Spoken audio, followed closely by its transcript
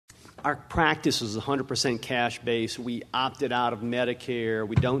Our practice is 100% cash-based. We opted out of Medicare.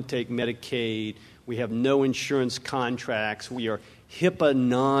 We don't take Medicaid. We have no insurance contracts. We are HIPAA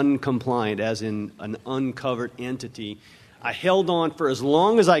non-compliant, as in an uncovered entity. I held on for as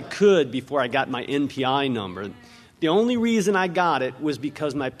long as I could before I got my NPI number. The only reason I got it was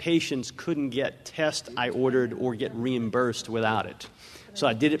because my patients couldn't get tests I ordered or get reimbursed without it. So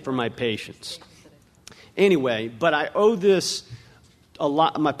I did it for my patients. Anyway, but I owe this a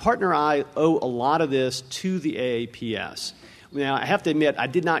lot. My partner and I owe a lot of this to the AAPS. Now, I have to admit, I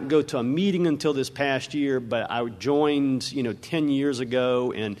did not go to a meeting until this past year, but I joined, 10 years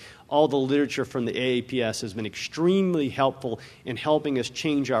ago, and all the literature from the AAPS has been extremely helpful in helping us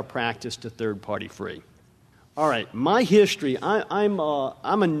change our practice to third-party free. All right, my history, I'm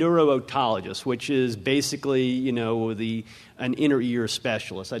a neuro-otologist, which is basically, an inner ear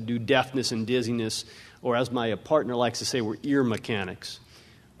specialist. I do deafness and dizziness, or as my partner likes to say, we're ear mechanics.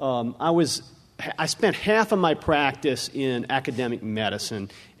 I spent half of my practice in academic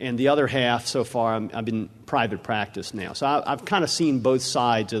medicine, and the other half so far I've been private practice now. So I've kind of seen both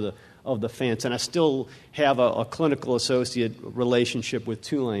sides of the fence, and I still have a clinical associate relationship with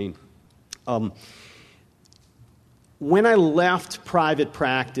Tulane. When I left private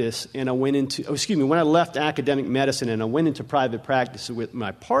practice and I went when I left academic medicine and I went into private practice with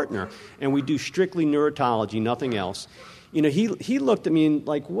my partner, and we do strictly neurotology, nothing else. He looked at me and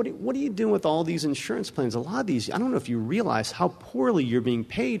like, what are you doing with all these insurance plans? A lot of these, I don't know if you realize how poorly you're being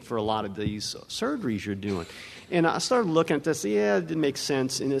paid for a lot of these surgeries you're doing. And I started looking at this, it didn't make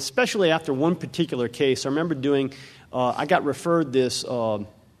sense. And especially after one particular case, I remember I got referred this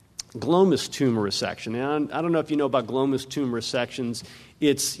glomus tumor resection. And I don't know if you know about glomus tumor resections.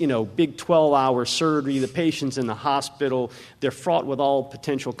 It's, big 12-hour surgery. The patient's in the hospital. They're fraught with all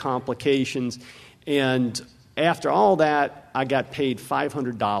potential complications. And after all that, I got paid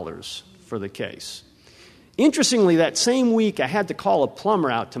 $500 for the case. Interestingly, that same week, I had to call a plumber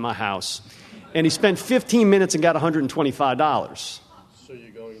out to my house, and he spent 15 minutes and got $125. So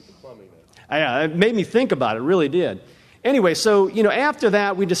you're going into plumbing now? Yeah, it made me think about it, it really did. Anyway, so, after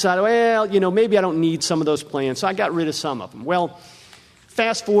that, we decided, maybe I don't need some of those plans, so I got rid of some of them. Well,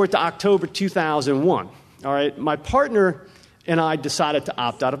 fast forward to October 2001, all right, my partner and I decided to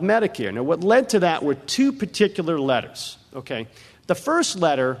opt out of Medicare. Now, what led to that were two particular letters, okay? The first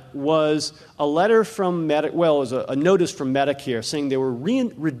letter was a letter from it was a notice from Medicare saying they were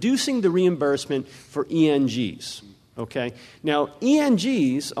reducing the reimbursement for ENGs, okay? Now,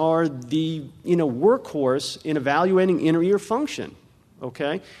 ENGs are the, workhorse in evaluating inner ear function,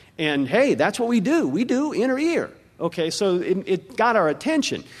 okay? And, hey, that's what we do. We do inner ear, okay? So it got our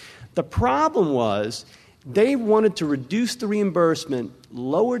attention. The problem was they wanted to reduce the reimbursement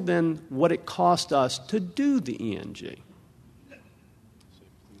lower than what it cost us to do the ENG.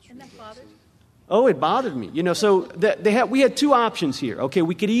 Isn't that bothered? Oh, it bothered me. So we had two options here. Okay,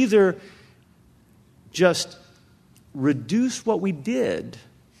 we could either just reduce what we did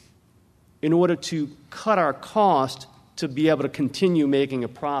in order to cut our cost to be able to continue making a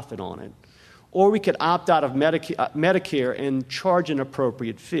profit on it, or we could opt out of Medicare and charge an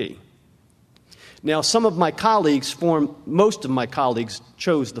appropriate fee. Now, most of my colleagues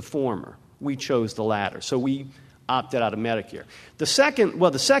chose the former. We chose the latter. So we opted out of Medicare. The second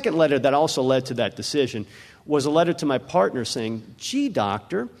letter that also led to that decision was a letter to my partner saying, gee,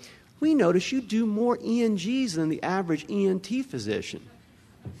 doctor, we notice you do more ENGs than the average ENT physician.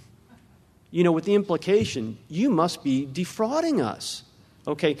 With the implication, you must be defrauding us.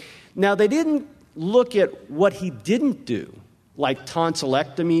 Okay. Now, they didn't look at what he didn't do, like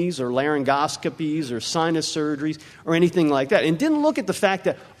tonsillectomies or laryngoscopies or sinus surgeries or anything like that, and didn't look at the fact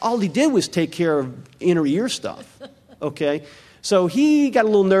that all he did was take care of inner ear stuff, okay? So he got a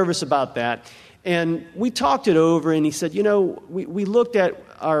little nervous about that, and we talked it over, and he said, we looked at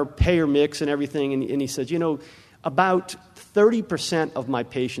our payer mix and everything, and he said, about 30% of my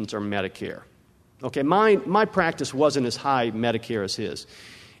patients are Medicare. Okay, my practice wasn't as high Medicare as his.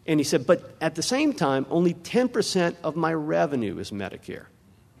 And he said, but at the same time, only 10% of my revenue is Medicare.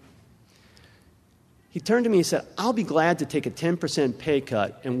 He turned to me and said, I'll be glad to take a 10% pay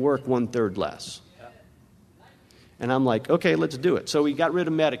cut and work 1/3 less. And I'm like, okay, let's do it. So we got rid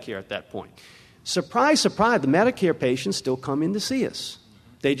of Medicare at that point. Surprise, surprise, the Medicare patients still come in to see us.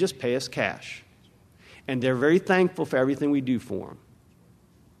 They just pay us cash. And they're very thankful for everything we do for them.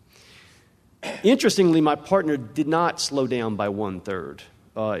 Interestingly, my partner did not slow down by 1/3.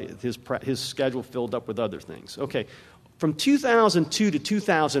 His schedule filled up with other things. Okay, from 2002 to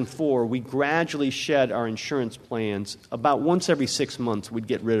 2004, we gradually shed our insurance plans. About once every 6 months, we'd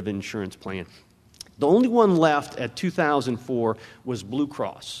get rid of an insurance plan. The only one left at 2004 was Blue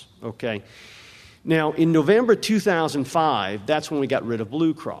Cross, okay? Now, in November 2005, that's when we got rid of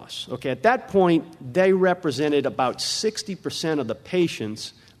Blue Cross. Okay, at that point, they represented about 60% of the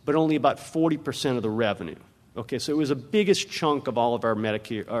patients, but only about 40% of the revenue. Okay, so it was the biggest chunk of all of our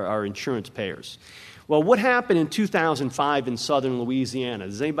Medicare, our insurance payers. Well, what happened in 2005 in southern Louisiana?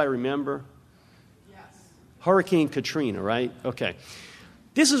 Does anybody remember? Yes. Hurricane Katrina, right? Okay.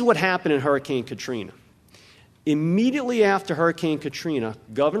 This is what happened in Hurricane Katrina. Immediately after Hurricane Katrina,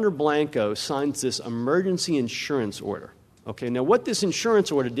 Governor Blanco signs this emergency insurance order. Okay, now what this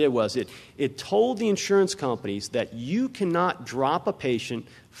insurance order did was it told the insurance companies that you cannot drop a patient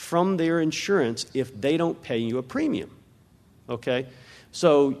from their insurance if they don't pay you a premium. Okay,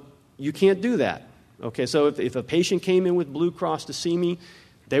 so you can't do that. Okay, so if a patient came in with Blue Cross to see me,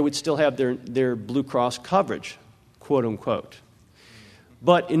 they would still have their Blue Cross coverage, quote unquote.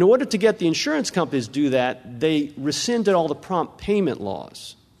 But in order to get the insurance companies to do that, they rescinded all the prompt payment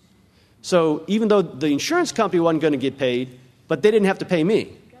laws. So even though the insurance company wasn't going to get paid, but they didn't have to pay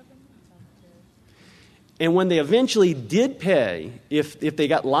me. And when they eventually did pay, if they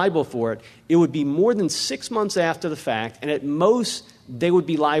got liable for it, it would be more than 6 months after the fact, and at most they would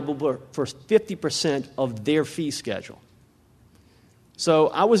be liable for 50% of their fee schedule. So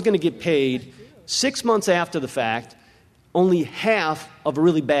I was going to get paid 6 months after the fact, only half of a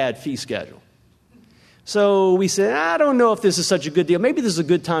really bad fee schedule. So we said, I don't know if this is such a good deal. Maybe this is a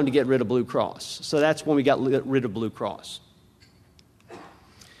good time to get rid of Blue Cross. So that's when we got rid of Blue Cross.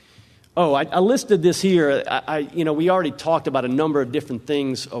 Oh, I listed this here. We already talked about a number of different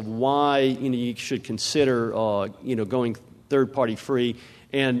things of why you should consider going third-party free.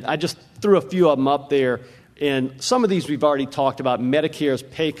 And I just threw a few of them up there. And some of these we've already talked about. Medicare's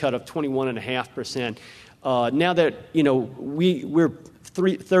pay cut of 21.5%. Now that, we're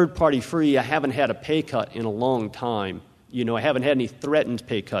third-party free, I haven't had a pay cut in a long time. I haven't had any threatened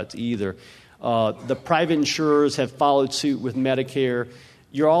pay cuts either. The private insurers have followed suit with Medicare.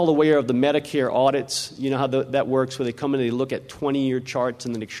 You're all aware of the Medicare audits. You know how that works, where they come in and they look at 20-year charts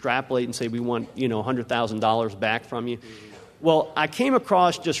and then extrapolate and say, we want, $100,000 back from you. Well, I came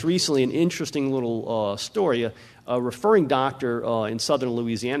across just recently an interesting little story. A referring doctor in southern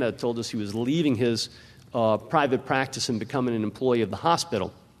Louisiana told us he was leaving his private practice and becoming an employee of the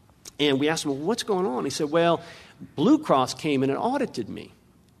hospital. And we asked him, well, what's going on? He said, well, Blue Cross came in and audited me.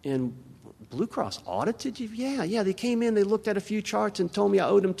 And Blue Cross audited you? Yeah, they came in, they looked at a few charts and told me I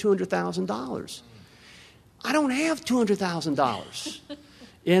owed them $200,000. I don't have $200,000.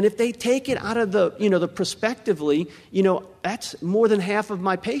 And if they take it out of the prospectively, that's more than half of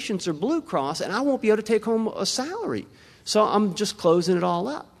my patients are Blue Cross, and I won't be able to take home a salary. So I'm just closing it all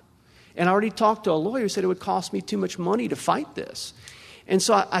up. And I already talked to a lawyer who said it would cost me too much money to fight this. And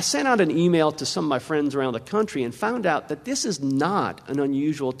so I sent out an email to some of my friends around the country and found out that this is not an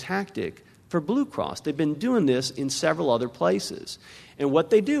unusual tactic for Blue Cross. They've been doing this in several other places. And what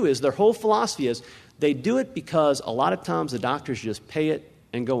they do is, their whole philosophy is, they do it because a lot of times the doctors just pay it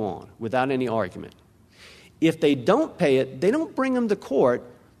and go on without any argument. If they don't pay it, they don't bring them to court,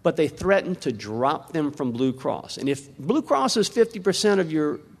 but they threaten to drop them from Blue Cross. And if Blue Cross is 50% of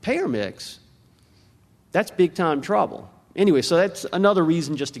your payer mix, that's big-time trouble. Anyway, so that's another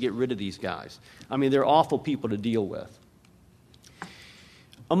reason just to get rid of these guys. I mean, they're awful people to deal with.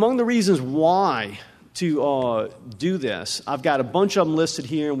 Among the reasons why to do this, I've got a bunch of them listed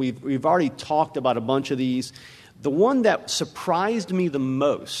here, and we've already talked about a bunch of these. The one that surprised me the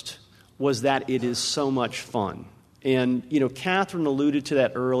most was that it is so much fun. And, Catherine alluded to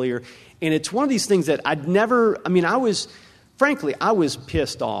that earlier. And it's one of these things that I was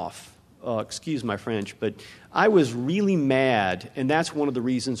pissed off. Excuse my French, but I was really mad. And that's one of the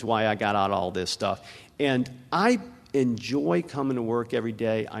reasons why I got out all this stuff. And I enjoy coming to work every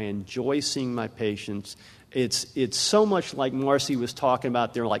day. I enjoy seeing my patients. It's so much like Marcy was talking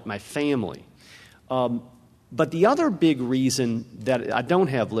about. They're like my family. But the other big reason that I don't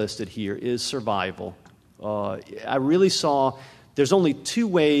have listed here is survival. I really saw there's only two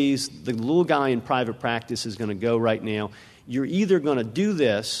ways the little guy in private practice is going to go right now. You're either going to do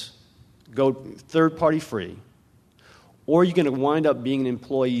this, go third-party free, or you're going to wind up being an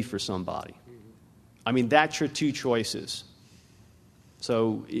employee for somebody. I mean, that's your two choices.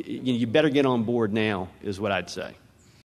 So you better get on board now, is what I'd say.